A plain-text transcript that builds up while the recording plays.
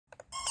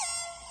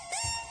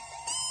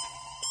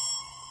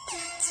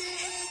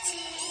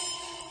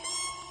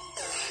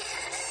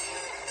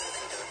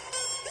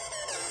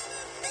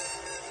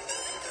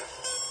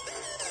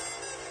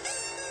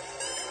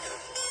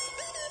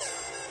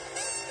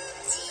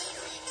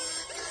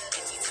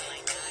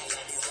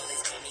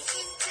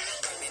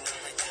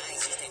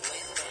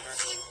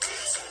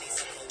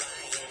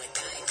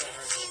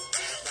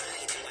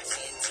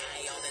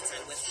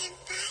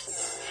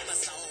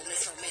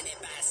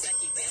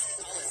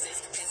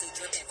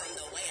Hey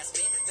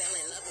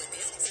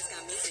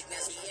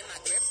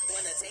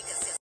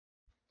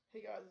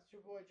guys, it's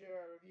your boy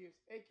JR Reviews,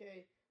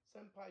 aka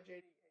Senpai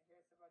JD, aka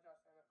Senpai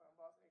Josh NFL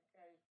Boss,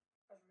 aka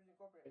Rush Reviews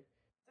Incorporated.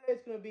 Today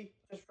it's gonna be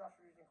just Rush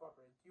Reviews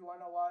Incorporated. Do you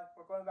wanna know why?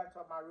 We're going back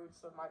to my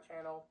roots of my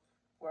channel,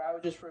 where I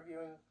was just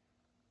reviewing,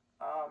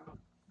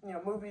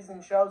 movies and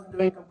shows and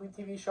doing complete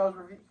TV shows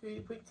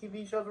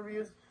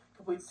reviews,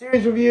 complete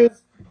series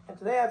reviews. And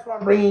today that's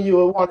what I'm bringing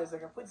you. One is a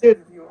complete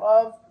series review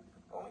of.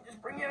 Let me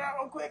just bring it out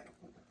real quick.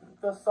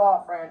 The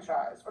Saw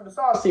franchise, or the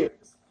Saw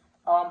series.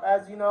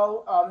 As you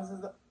know, this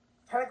is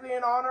technically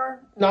an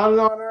honor, not an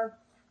honor,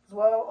 as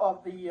well,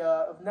 of the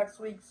of next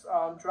week's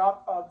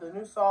drop of the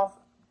new Saw.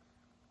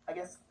 I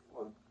guess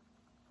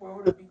where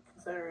would it be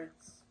considered?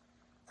 It's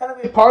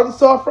technically part of the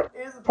Saw. It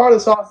is a part of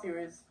the Saw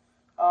series.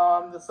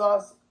 The Saw,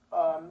 it's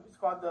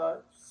called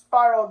the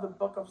Spiral of the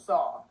Book of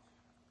Saw.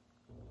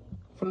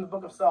 From the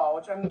Book of Saw,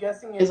 which I'm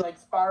guessing is like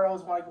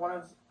Spiral's like one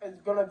of is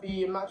gonna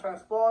be. I'm not trying to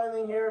spoil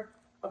anything here.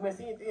 I'm going to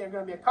see it's either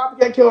going to be a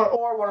copycat killer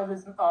or one of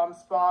his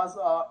Saws,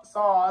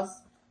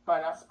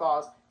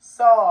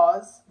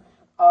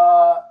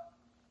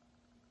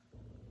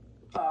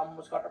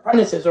 what's called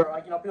apprentices, or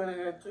like, people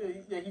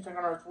that he took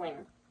under his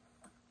wing.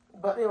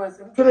 But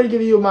anyways, I'm trying to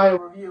give you my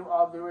review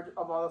of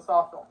all the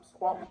Saw films.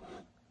 Well,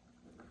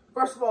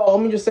 first of all,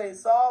 let me just say,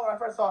 Saw, when I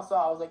first saw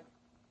Saw, I was like,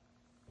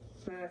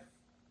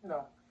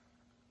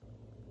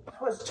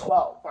 I was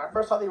 12. When I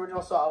first saw the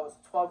original Saw, I was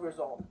 12 years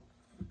old.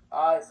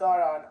 I saw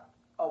it on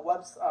a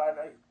website,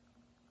 an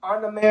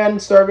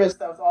on-demand service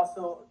that was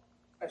also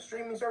a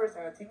streaming service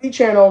and a TV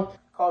channel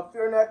called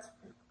Fearnet.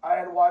 I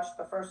had watched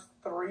the first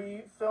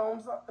 4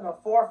 films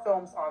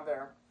on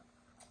there.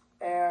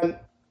 And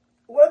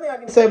one thing I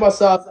can say about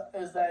Saw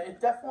is that it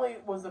definitely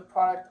was a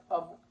product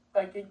of,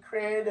 like, it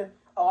created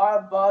a lot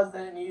of buzz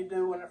that it needed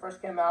to when it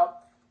first came out.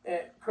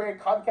 It created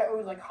copycat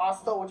movies like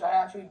Hostel, which I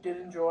actually did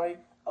enjoy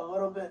a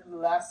little bit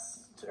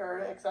less,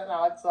 except I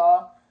like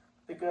Saw,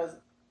 because,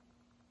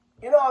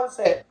 I would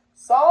say,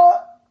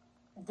 Saw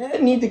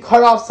didn't need to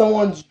cut off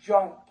someone's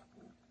junk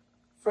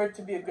for it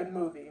to be a good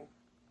movie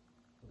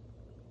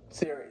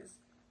series.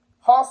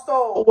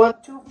 Hostel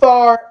went too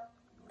far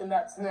in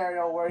that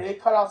scenario where they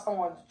cut off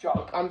someone's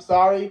junk. I'm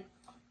sorry.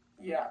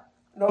 Yeah.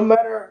 No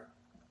matter,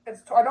 I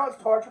know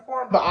it's torture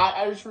porn, but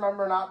I just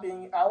remember I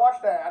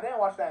watched that. I didn't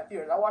watch that in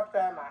theaters. I watched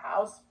that in my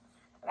house,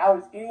 and I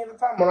was eating at the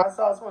time. When I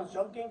saw someone's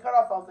junk getting cut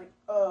off, I was like,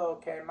 oh,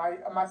 okay,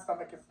 my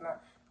stomach is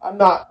not, I'm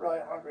not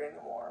really hungry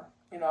anymore,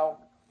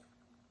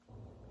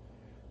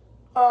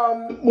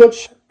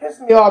 which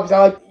pisses me off because I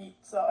like to eat,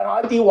 and I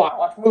like to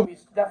watch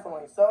movies,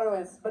 definitely. So,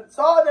 anyways, but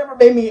Saw never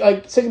made me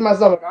sick to my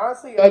stomach.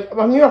 Honestly, me and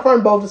my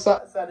friend both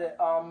said it.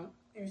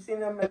 You've seen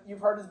him, you've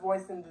heard his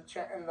voice in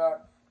the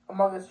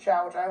Among Us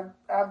chat, which I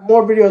have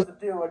more videos to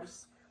do.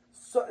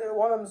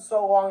 One of them is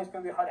so long, it's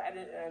gonna be hard to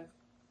edit and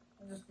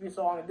just be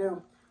so long to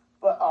do.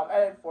 But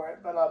edit for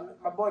it. But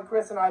my boy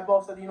Chris and I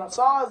both said,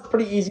 Saw is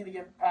pretty easy to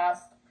get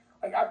past.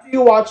 Like, after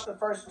you watch the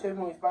first 2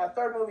 movies, by the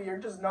 3rd movie, you're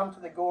just numb to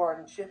the gore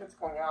and shit that's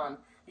going on.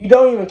 You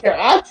don't even care.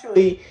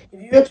 Actually, if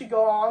you actually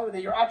go along with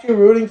it, you're actually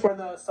rooting for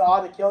the Saw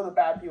to kill the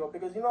bad people.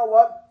 Because you know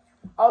what?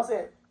 I'll say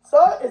it.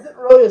 Saw isn't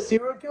really a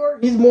serial killer.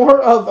 He's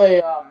more of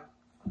a,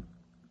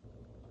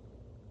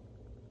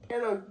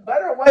 in a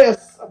better way,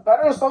 a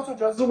better social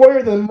justice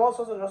warrior than most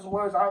social justice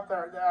warriors out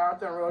there in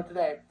the world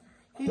today.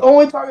 He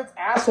only targets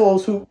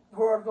assholes who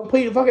are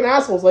complete fucking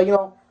assholes. Like,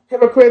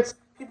 hypocrites,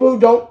 people who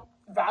don't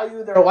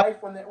value their life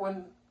when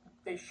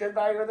they should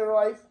value their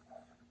life,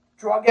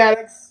 drug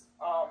addicts,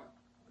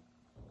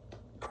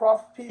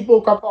 corrupt people,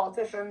 corrupt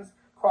politicians,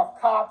 corrupt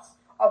cops,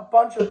 a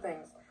bunch of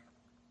things.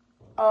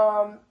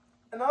 And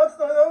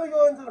let me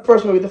go into the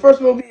first movie. The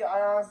first movie, I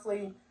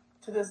honestly,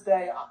 to this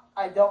day,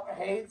 I don't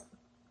hate.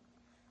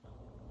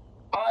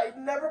 I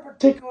never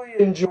particularly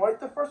enjoyed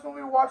the first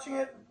movie watching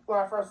it. When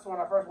I first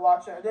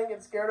watched it, I didn't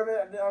get scared of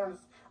it.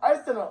 I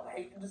just didn't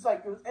hate it. Just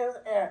like it was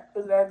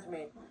an end to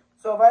me.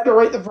 So if I had to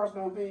rate the first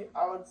movie,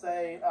 I would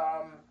say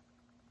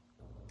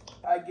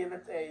I'd give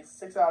it a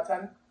 6 out of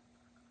 10.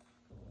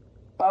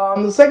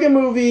 The second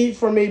movie,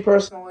 for me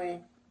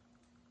personally,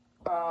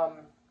 I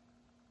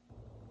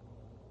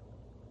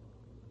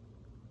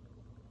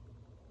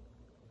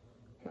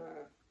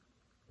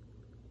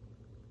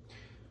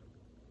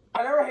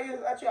never hated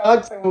it. Actually, I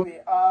like the second movie.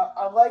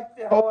 I like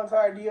the whole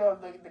entire idea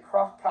of the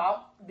corrupt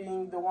cop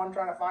being the one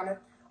trying to find it.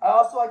 I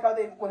also like how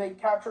when they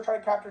try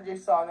to capture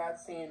Jigsaw in that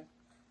scene.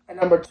 And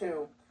number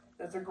 2,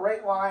 there's a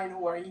great line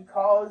where he's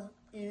called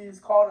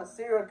a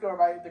serial killer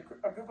by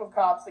a group of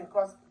cops, and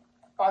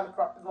by the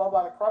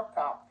corrupt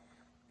cop,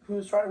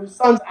 whose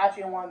son's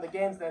actually in one of the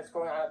games that's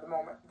going on at the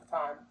moment at the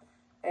time.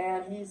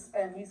 And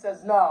he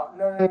says, no.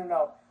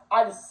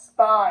 I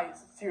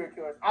despise serial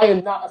killers. I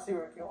am not a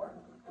serial killer.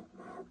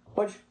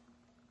 Which,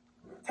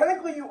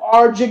 technically you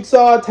are,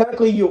 Jigsaw.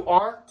 Technically you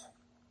aren't.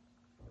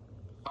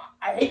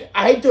 I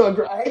hate to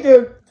agree. I hate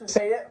to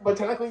say it, but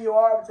technically you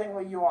are, but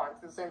technically you aren't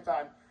at the same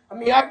time. I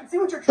mean, I can see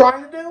what you're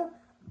trying to do,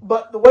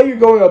 but the way you're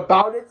going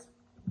about it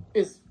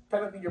is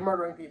technically you're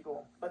murdering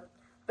people. But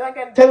Then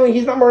again, technically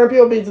he's not murdering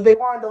people because if they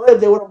wanted to live,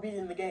 they would have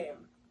beaten the game.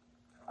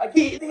 Like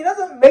he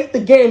doesn't make the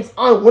games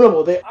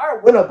unwinnable. They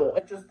are winnable.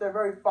 It's just they're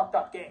very fucked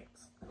up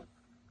games.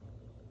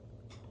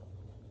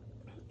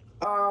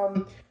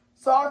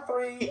 Saw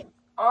 3.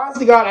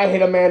 Honestly, God, I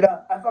hate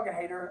Amanda. I fucking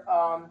hate her.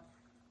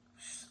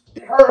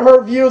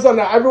 Her views on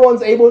that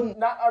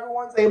not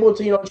everyone's able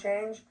to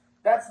change.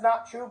 That's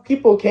not true.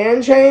 People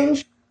can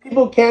change.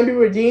 People can be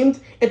redeemed.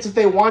 It's if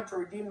they want to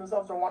redeem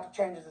themselves or want to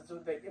change it.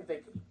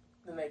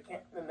 Then they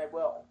can't. Then they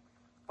will.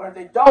 But if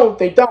they don't,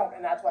 they don't,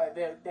 and that's why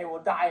they will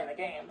die in the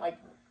game. Like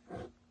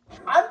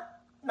I'm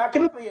not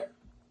gonna be.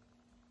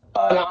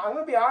 No, I'm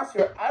gonna be honest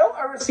here. I don't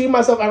ever see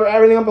myself ever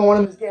ending up in one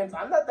of his games.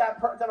 I'm not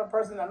that type of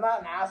person. I'm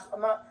not an ass.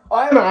 I'm not. Well,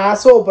 I am an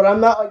asshole, but I'm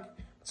not like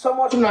so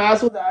much of an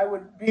asshole that I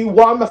would be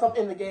wanting myself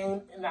in the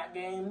game, in that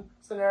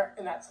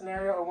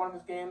scenario, or one of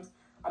his games.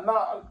 I'm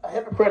not a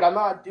hypocrite. I'm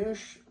not a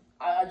douche.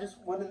 I just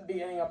wouldn't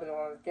be ending up in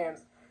one of his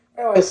games.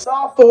 Anyway,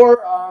 Saw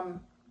 4.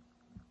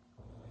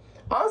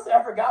 Honestly,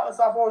 I forgot what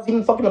Saw 4 was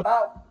even fucking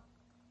about.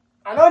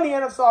 I know in the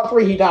end of Saw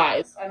 3 he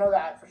dies. I know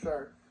that for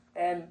sure.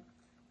 And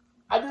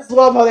I just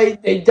love how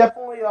they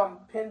definitely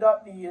pinned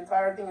up the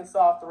entire thing in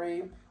Saw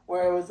 3,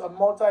 where it was a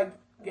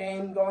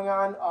multi-game going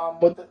on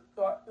with the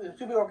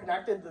two people were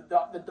connected.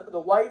 The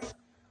wife,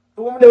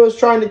 the woman that was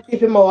trying to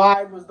keep him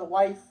alive was the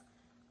wife,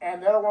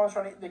 and the other one was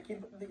trying to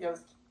keep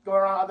going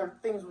around other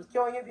things was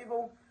killing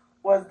people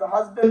was the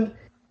husband.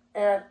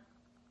 And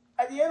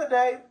at the end of the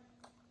day,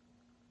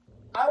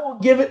 I will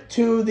give it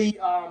to the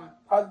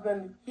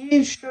husband.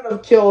 He should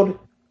have killed.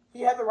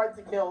 He had the right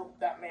to kill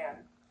that man.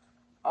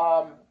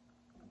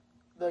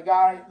 The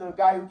guy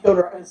who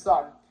killed his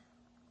son.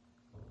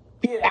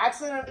 He had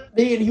accident.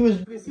 He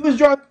was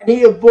drunk and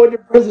he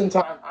avoided prison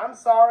time. I'm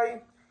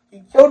sorry.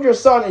 He killed your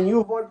son and you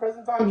avoid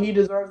prison time. He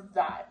deserves to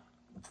die.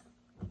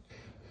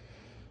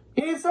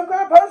 He needs some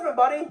kind of punishment,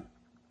 buddy.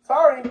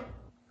 Sorry.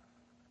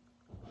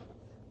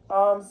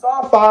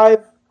 Saw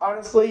 5.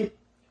 Honestly,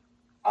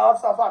 I love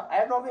Saw 5. I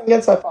have nothing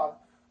against Saw 5,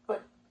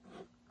 but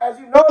as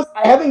you noticed,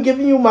 I haven't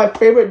given you my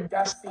favorite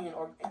death scene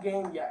or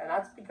game yet, and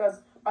that's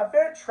because my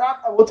favorite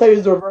trap, I will tell you,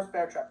 is the reverse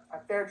bear trap. My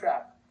favorite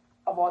trap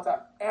of all time.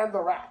 And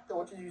the rat,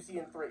 which you see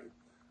in 3.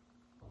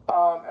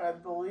 And I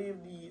believe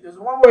there's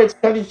one where it's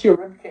connected to your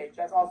ribcage.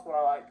 That's also what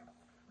I like.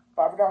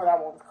 But I forgot what that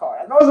one was called.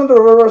 I know it's not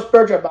the reverse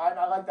bear trap, but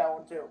I like that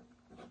one too.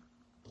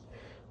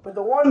 But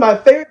my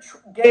favorite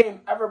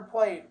game ever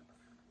played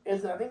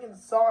is, I think, in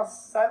Saw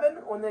 7,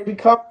 when they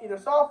become either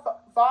Saw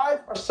 5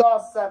 or Saw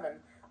 7.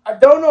 I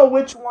don't know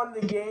which one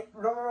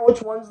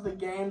which ones of the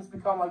games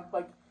become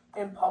like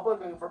in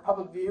public, like for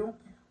public view,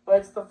 but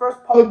it's the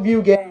first public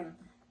view game,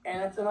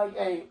 and it's in like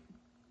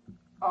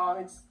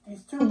it's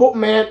these two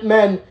men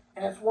and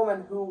this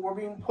woman who were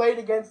being played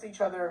against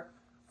each other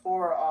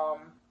for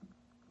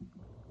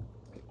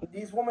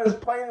these women is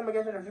playing them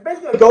against each other. She's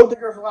basically a gold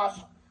digger slash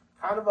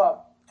kind of a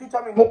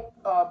two-timing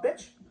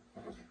bitch.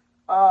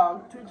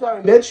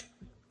 Two-timing bitch.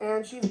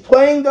 And she's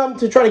playing them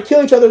to try to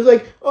kill each other. It's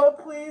like, oh,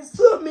 please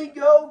let me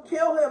go.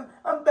 Kill him.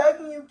 I'm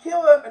begging you,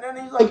 kill him. And then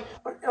he's like,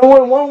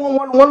 when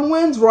one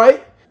wins,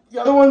 right?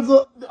 The other one's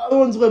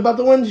about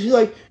to win. She's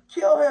like,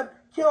 kill him.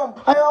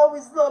 I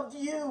always loved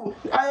you.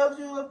 I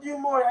loved you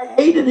more. I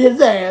hated his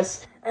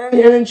ass. And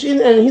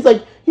he's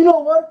like, you know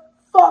what?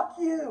 Fuck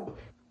you.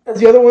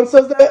 As the other one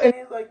says that, and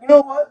he's like, you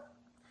know what?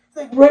 He's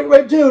like,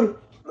 right, dude.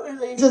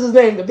 He says his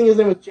name. I think his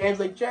name was James.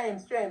 Like,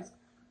 James.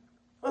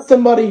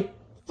 Listen, buddy.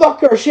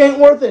 Fuck her. She ain't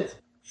worth it.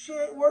 She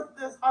ain't worth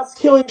this. Us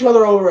killing each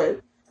other over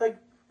it. It's like,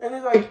 and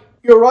he's like,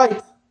 you're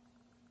right.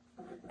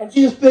 And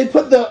they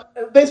put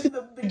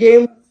basically the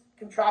game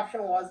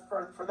contraption was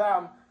for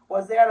them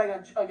was they had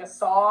like a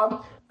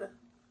saw,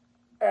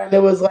 and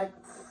it was like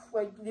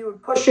you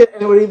would push it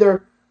and it would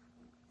either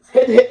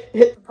hit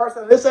the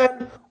person on this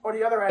end or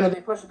the other end, and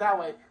they push it that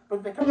way. But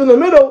if they come in the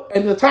middle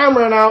and the time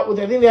ran out, which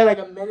I think they had like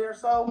a minute or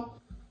so,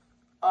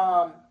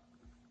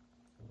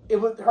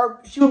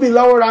 she would be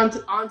lowered onto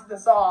the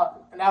saw,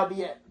 and that would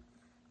be it.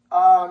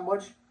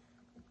 Which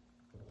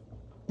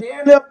they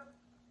end up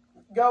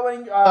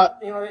going,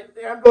 they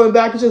end up going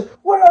back and says,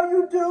 "What are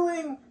you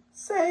doing?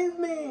 Save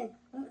me!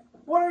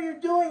 What are you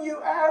doing,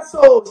 you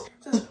assholes?"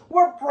 Says,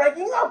 "We're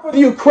breaking up with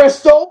you,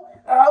 Crystal."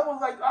 And I was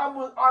like,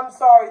 I'm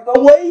sorry. The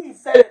way he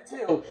said it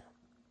too.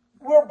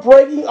 We're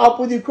breaking up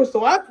with you,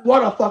 Crystal. That's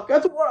what a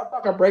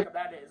fucking breakup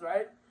that is,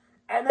 right?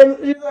 And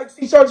then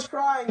she starts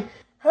crying.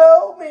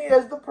 Help me,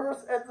 as the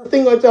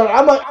thing like that.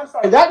 I'm like, I'm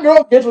sorry, that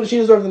girl gets what she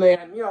deserves in the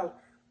end.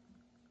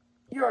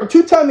 You're a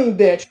two-timing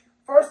bitch.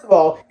 First of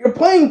all, you're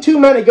playing two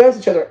men against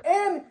each other.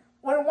 And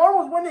when one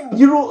was winning,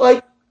 you were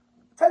like,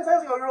 10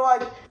 seconds ago, you were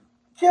like,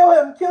 kill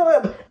him.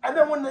 And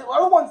then when the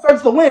other one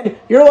starts to win,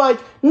 you're like,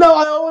 no,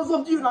 I always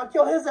loved you, not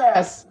kill his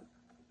ass.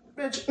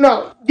 Bitch,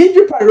 no, get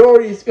your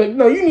priorities.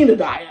 No, you need to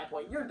die at that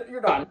point.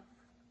 You're done.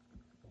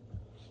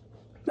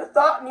 The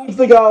thought needs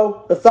to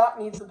go. The thought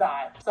needs to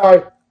die.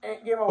 Sorry.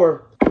 Game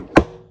over.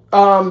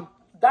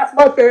 That's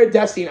my favorite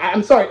death scene.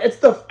 I'm sorry. I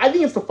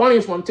think it's the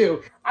funniest one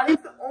too. I think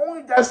it's the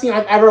only death scene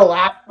I've ever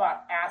laughed my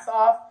ass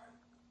off.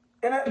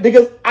 in it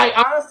because I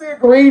honestly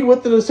agreed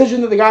with the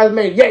decision that the guys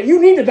made. Yeah, you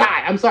need to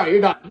die. I'm sorry,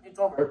 you're done. It's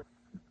over.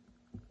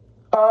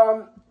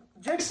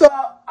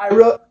 Jigsaw, I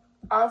really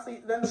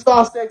honestly then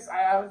Saw 6.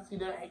 I honestly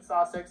didn't hate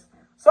Saw 6.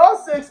 Saw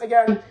 6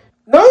 again.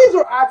 None of these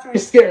were actually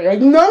scary.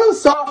 Like none of the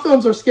Saw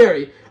films are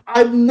scary.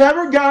 I've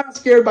never gotten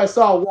scared by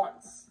Saw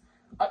once.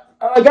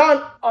 I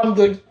got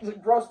the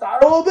grossed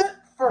out a little bit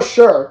for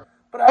sure,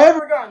 but I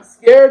ever gotten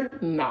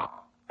scared? Nah.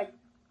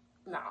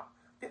 Nah.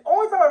 The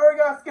only time I've ever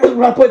gotten scared was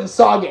when I played the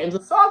Saw games.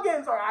 The Saw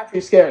games are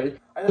actually scary.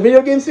 Like the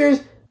video game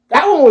series,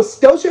 that one was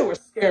still shit was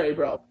scary,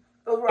 bro.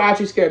 Those were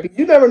actually scary because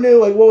you never knew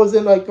like what was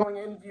in like going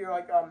into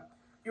your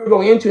you were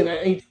going into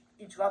in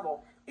each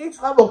level.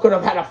 Each level could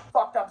have had a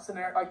fucked up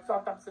scenario, like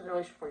fucked up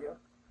situation for you.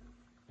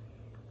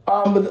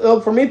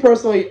 But for me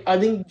personally, I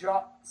think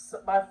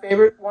my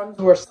favorite ones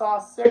were Saw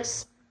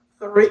 6,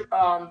 3,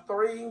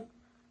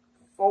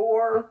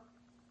 4,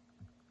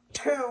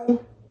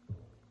 2,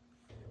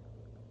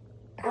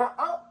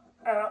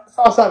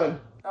 Saw 7.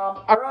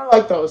 I really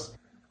like those.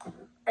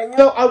 And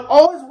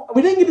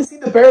we didn't get to see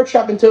the bear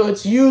trap until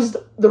it's used,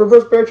 the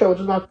reverse bear trap, which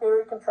is my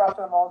favorite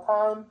contraption of all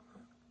time.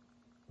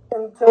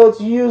 Until it's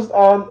used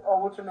on,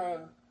 what's her name?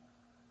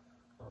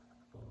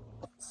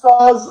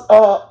 Saw's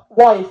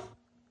wife.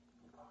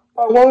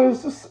 One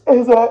of his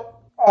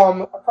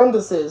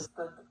apprentices,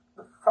 the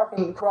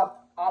fucking corrupt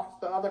officer,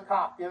 the other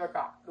cop, one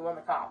of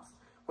the cops.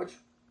 Which,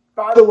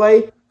 by the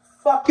way,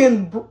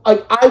 fucking,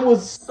 like, I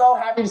was so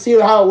happy to see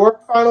how it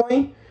worked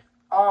finally.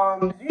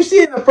 You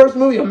see in the first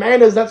movie,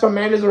 that's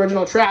Amanda's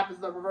original trap, is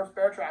the reverse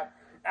bear trap.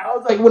 And I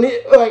was like,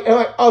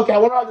 okay, I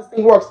wonder how this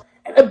thing works.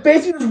 And it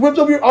basically just whips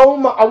over your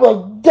own. I was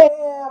like,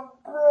 damn,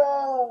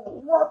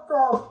 bro, what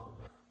the,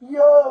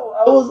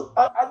 yo,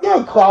 I think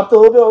I clapped a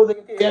little bit. I was like,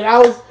 okay, yeah,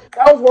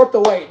 that was worth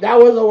the wait. That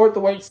was a worth the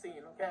wait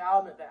scene. Okay, I'll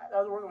admit that. That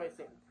was a worth the wait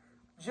scene.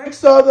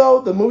 Jigsaw,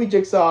 though, the movie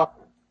Jigsaw,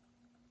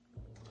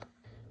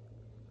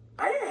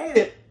 I didn't hate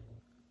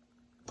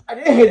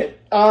it.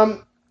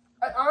 I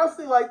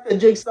honestly like that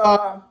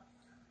Jigsaw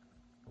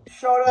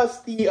showed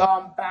us the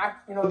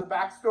the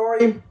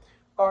backstory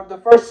or the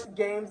first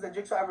games that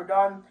Jigsaw ever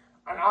done.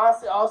 And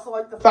honestly, I also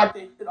like the fact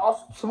that it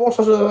also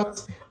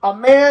shows a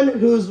man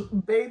whose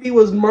baby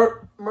was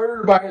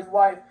murdered by his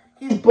wife.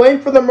 He's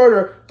blamed for the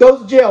murder,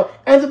 goes to jail,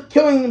 ends up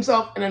killing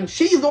himself, and then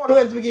she's the one who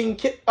ends up getting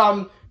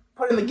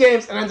put in the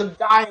games and ends up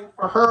dying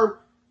for her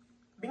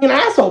being an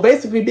asshole,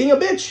 basically being a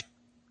bitch.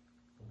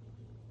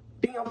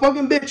 Being a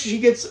fucking bitch, she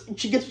gets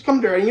what's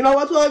coming to her. And you know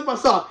what's what I like about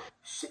Saw?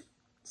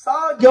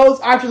 Saw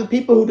goes after the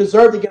people who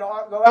deserve to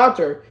go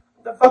after her.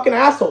 The fucking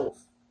assholes.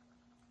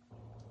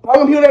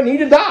 Fucking people that need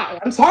to die.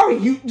 I'm sorry,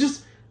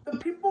 the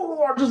people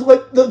who are just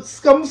like the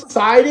scum of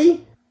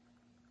society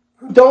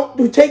who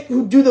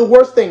do the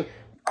worst thing.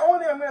 The only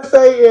thing I'm gonna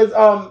say is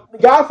the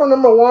guy from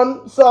number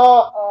 1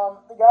 Saw,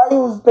 the guy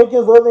who's making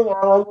his living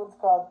on like what's it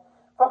called,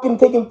 fucking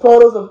taking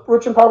photos of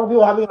rich and powerful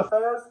people having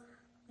affairs.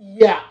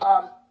 Yeah,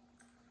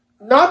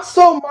 not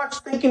so much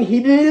thinking he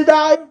needed to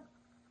die.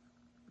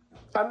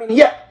 I mean,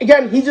 yeah,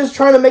 again, he's just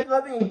trying to make a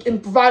living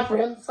and provide for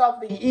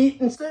himself to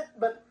eat and sit,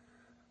 but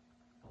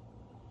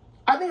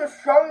I think a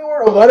stronger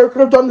word, a letter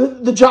could have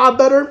done the job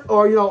better,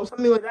 or,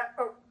 something like that.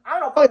 Or, I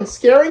don't know, fucking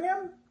scaring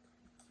him,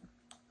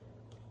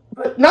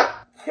 but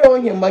not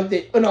killing him like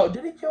they, no,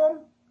 did he kill him?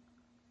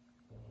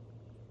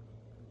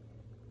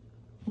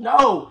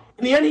 No,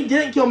 in the end, he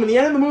didn't kill him. In the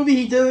end of the movie,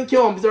 he didn't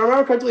kill him, because I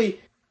remember correctly,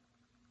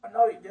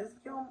 no, he does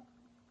kill him?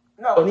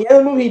 No, in the end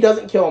of the movie, he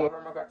doesn't kill him, if I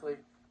remember correctly,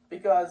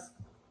 because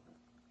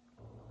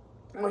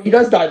he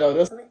does die, though,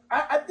 doesn't he?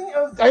 I think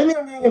I'm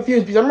getting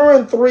confused, because I remember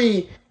in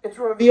 3, it's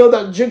revealed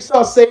that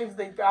Jigsaw saves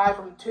the guy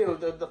from 2,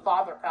 the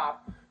father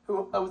cop,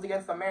 who was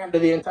against Amanda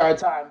the entire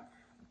time.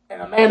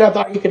 And Amanda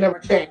thought he could never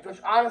change, which,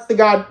 honest to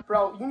God,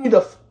 bro,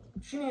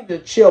 she needed to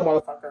chill,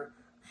 motherfucker.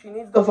 She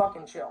needs to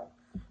fucking chill.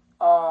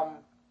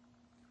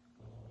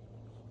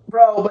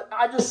 Bro, but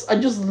I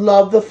just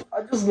love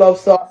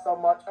Saw so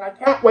much, and I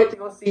can't wait to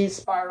go see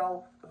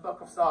Spiral, the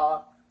Book of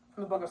Saw.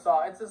 From the Book of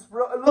Saw, it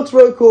looks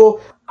really cool.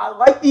 I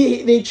like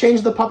they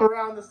changed the pup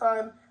around this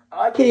time. I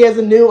like he has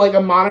a new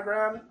a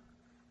monogram,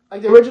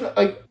 like the original.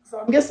 So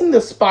I'm guessing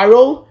the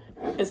spiral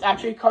is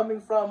actually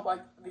coming from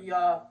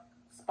the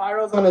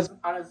spirals on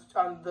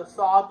the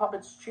Saw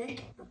puppet's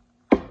cheek.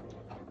 I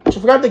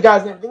forgot the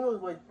guy's name. I think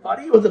it was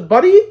Buddy. Was it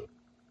Buddy?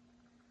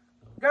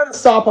 The guy the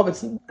Saw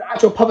puppet's the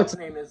actual puppet's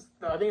name is.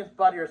 I think it's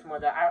Buddy or something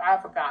like that. I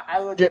forgot. I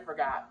legit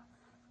forgot.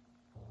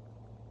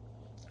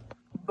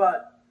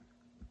 But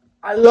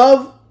I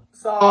love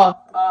Saw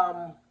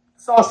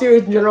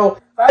series in general.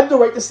 If I had to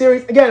rate the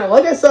series, again,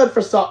 like I said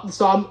for Saw,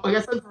 like I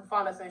said for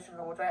Final Destination,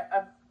 which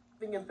I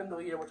think has been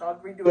deleted, which I'll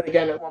redo it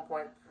again at one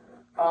point.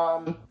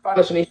 Final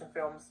Destination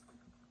films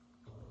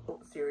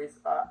series,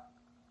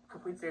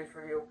 complete series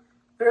review.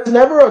 There's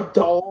never a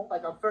dull,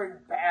 a very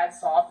bad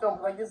Saw film.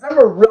 It's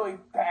never really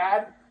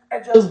bad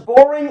and just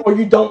boring or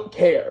you don't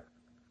care.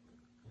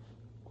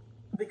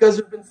 Because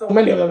there's been so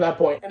many of them at that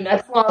point. And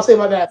that's what I'll say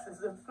about that.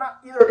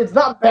 It's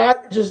not bad,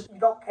 it's just you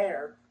don't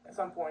care at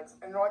some points.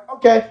 And you're like,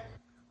 okay,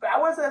 But I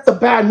wouldn't say that's a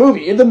bad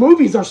movie. And the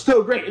movies are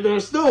still great. They're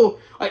still,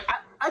 like,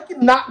 I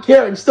can not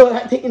care and still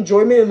take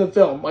enjoyment in the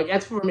film. Like,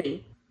 that's for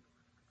me.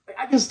 Like,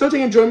 I can still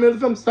take enjoyment in the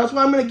film. So that's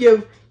why I'm going to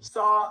give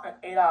Saw an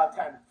 8 out of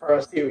 10 for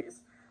a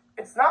series.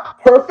 It's not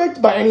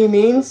perfect by any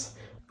means.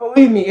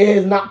 Believe me, it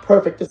is not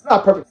perfect. It's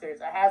not a perfect series.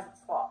 It has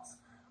its flaws.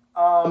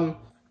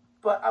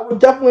 But I would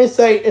definitely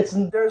say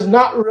there's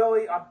not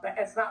really a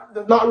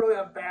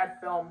bad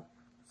film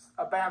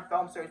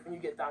series when you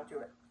get down to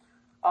it.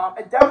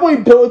 It definitely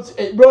builds.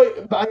 It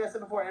really, like I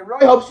said before, it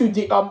really helps you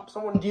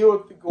someone deal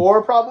with the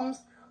gore problems.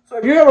 So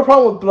if you have a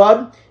problem with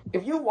blood,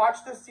 if you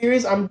watch this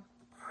series, I'm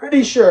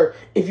pretty sure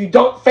if you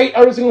don't faint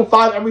every single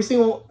fight, every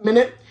single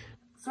minute,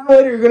 sooner or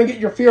later you're gonna get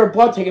your fear of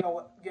blood taken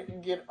away. Get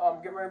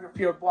rid of your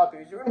fear of blood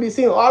because you're gonna be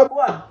seeing a lot of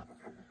blood.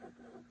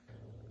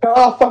 A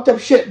lot of fucked up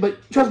shit, but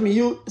trust me,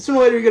 sooner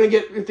or later you're gonna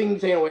get your thing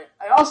taken away.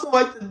 I also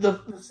like the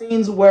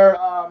scenes where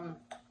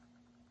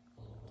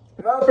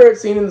another favorite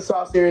scene in the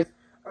Saw series.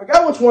 I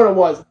forgot which one it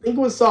was. I think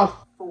it was Saw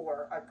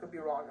 4. I could be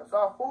wrong.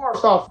 Saw 4 or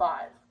Saw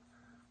 5,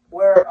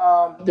 where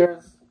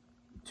there's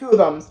two of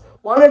them.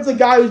 One is a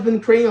guy who's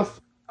been creating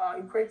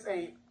he creates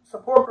a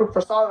support group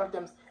for Saw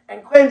victims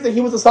and claims that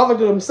he was a Saw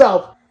victim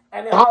himself,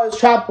 and then how his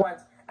trap went.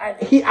 And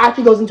he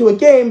actually goes into a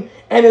game,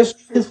 and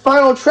his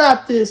final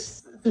trap to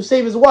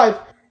save his wife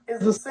is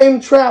the same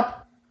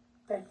trap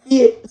that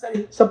he said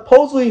he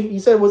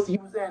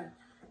was in,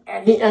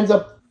 and he ends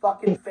up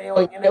fucking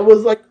failing. And it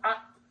was like,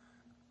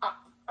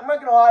 I'm not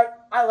gonna lie,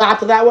 I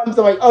laughed at that one.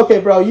 So I'm like, okay,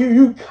 bro,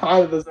 you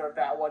kind of deserve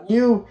that one.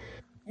 You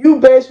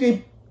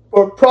basically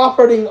were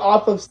profiting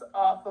off of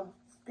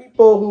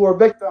people who were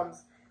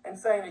victims and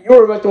saying that you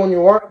were a victim when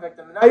you weren't a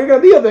victim. And now you're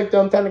gonna be a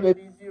victim technically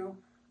because you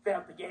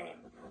failed the game.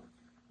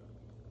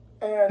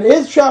 And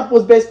his trap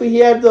was basically he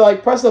had to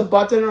like press a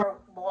button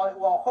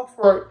while hooks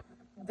were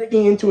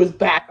digging into his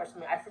back or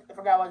something. I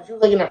forgot what she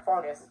was like in a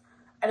furnace.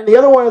 And then the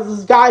other one is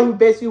this guy who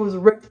basically was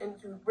rigged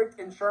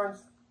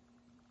insurance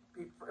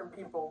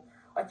people.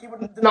 Like he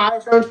would deny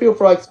insurance people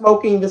for like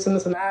smoking this and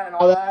that and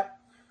all that.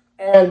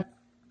 And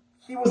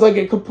he was like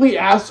a complete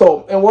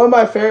asshole. And one of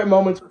my favorite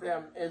moments with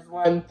him is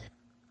when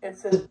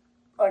it's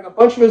like a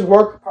bunch of his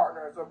work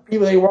partners or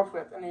people that he works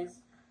with, and he's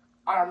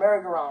on a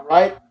merry-go-round,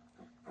 right?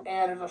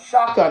 And there's a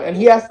shotgun, and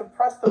he has to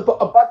press a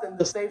button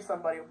to save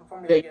somebody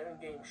before they get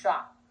getting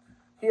shot.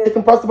 He had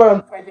to press the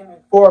button, I think,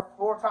 four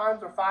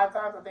times or 5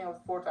 times. I think it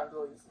was 4 times at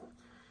least.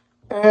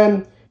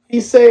 And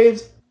he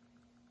saves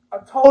a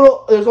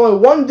total. There's only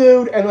one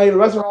dude, and like the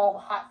rest are all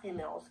hot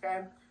females.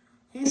 Okay,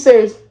 he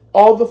saves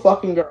all the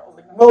fucking girls,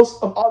 like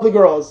most of all the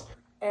girls.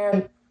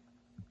 And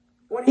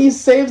when he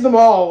saves them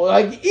all,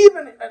 like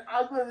even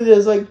as it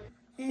is, like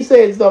he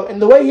saves them, and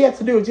the way he has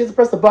to do is he has to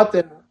press the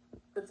button.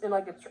 It's in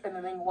like and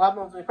the thing. What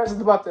happens when he presses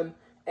the button?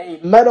 A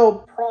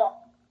metal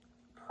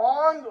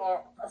prong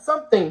or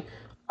something,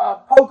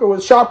 poker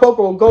with sharp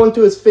poker will go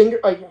into his finger,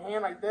 like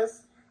hand, like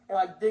this, and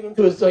like dig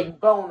into his like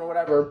bone or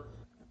whatever.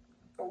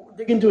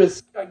 Dig into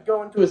his, like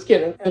go into his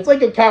skin, and it's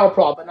like a cattle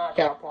prod, but not a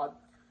cattle prod.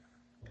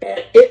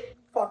 And it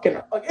fucking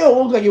like it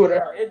looks like it would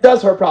hurt. It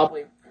does hurt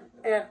probably.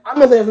 And I'm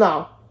gonna say this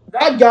now.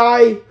 That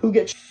guy who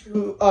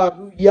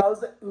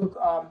yells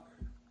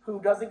who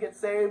doesn't get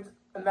saved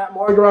in that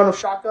merry-go-round of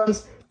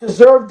shotguns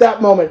deserved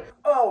that moment.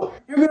 Oh,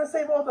 you're gonna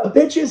save all the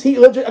bitches?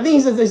 I think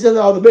he says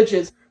all the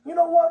bitches. You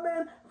know what,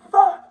 man?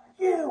 Fuck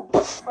you.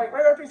 Like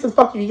right after he says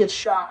fuck you, he gets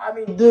shot. I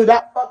mean, dude,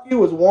 that fuck you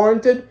was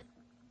warranted.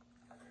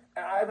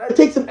 It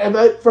takes him.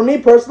 For me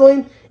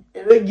personally,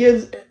 if it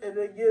gives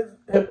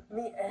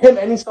him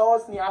any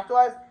solace in the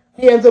afterlife,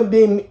 he ends up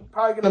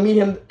probably gonna meet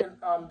him in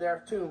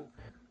their tomb,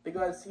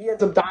 because he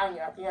ends up dying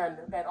at the end,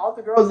 and all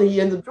the girls that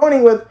he ends up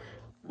joining with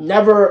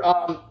never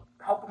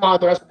help him out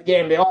the rest of the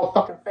game. They all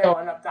fucking fail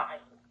and end up dying.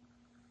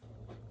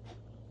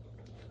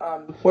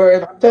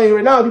 Whereas I'm telling you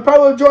right now, if you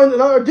probably would have joined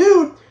another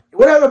dude, you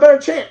would have a better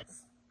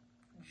chance.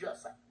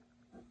 Just saying.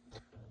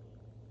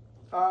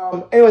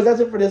 Anyways, that's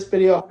it for this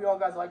video. Hope you all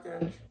guys liked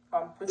it.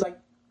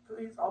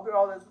 Please, I'll do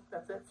all this.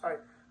 That's it. Sorry.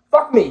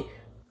 Fuck me.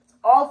 That's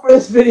all for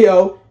this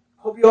video.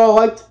 Hope you all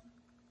liked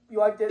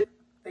it.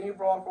 Thank you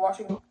for all for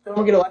watching. Don't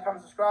forget to like,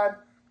 comment, subscribe.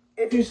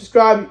 If you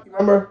subscribe,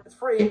 remember, it's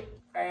free.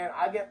 And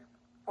I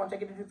want to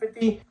take it to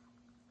 250.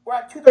 We're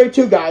at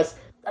 232, guys.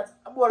 That's,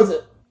 what is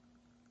it?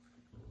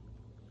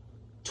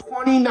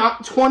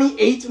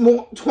 28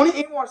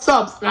 more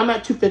subs, and I'm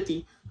at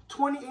 250.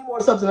 28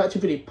 more subs, and I'm at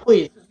 250.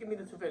 Please, just give me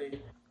the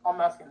 250. I'm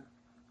asking.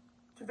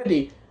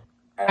 250.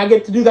 And I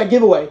get to do that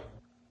giveaway.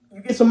 You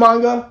get some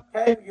manga,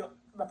 okay?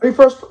 The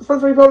first 3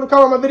 people to comment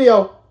on my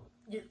video,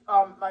 get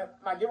my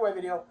giveaway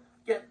video,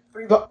 get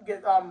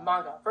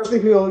manga. First 3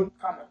 people to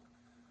comment.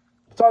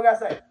 That's all I gotta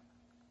say.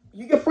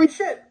 You get free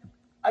shit.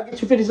 I get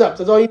 250 subs.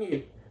 That's all you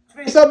need.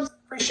 250 subs,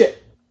 free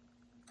shit.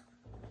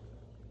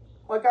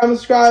 Like, comment,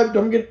 subscribe,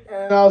 don't forget,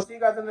 and I'll see you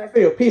guys in the next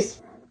video.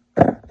 Peace.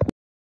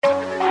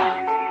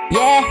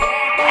 Yeah.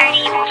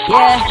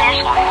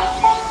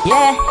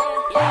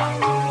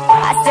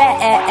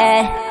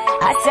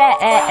 I said,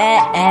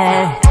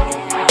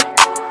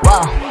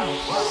 whoa.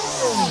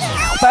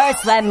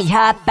 First, let me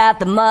hop out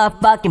the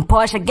motherfucking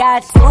Porsche. I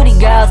got 2D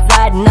girls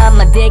riding on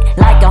my dick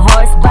like a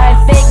horse. Burn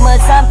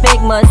Figmas on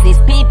Figmas, these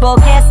people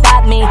can't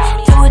stop me.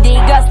 2D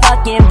girls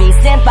fucking be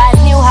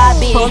Senpai's new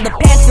hobby. Pull the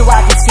pencil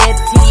out the shit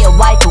to your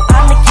waifu,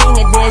 I'm the king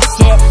of this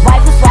shit.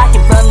 Waifu's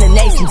rocking from the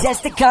nation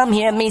just to come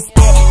hear me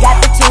spit. Got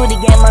the 2D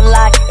game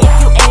unlocked,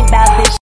 if you ain't bout this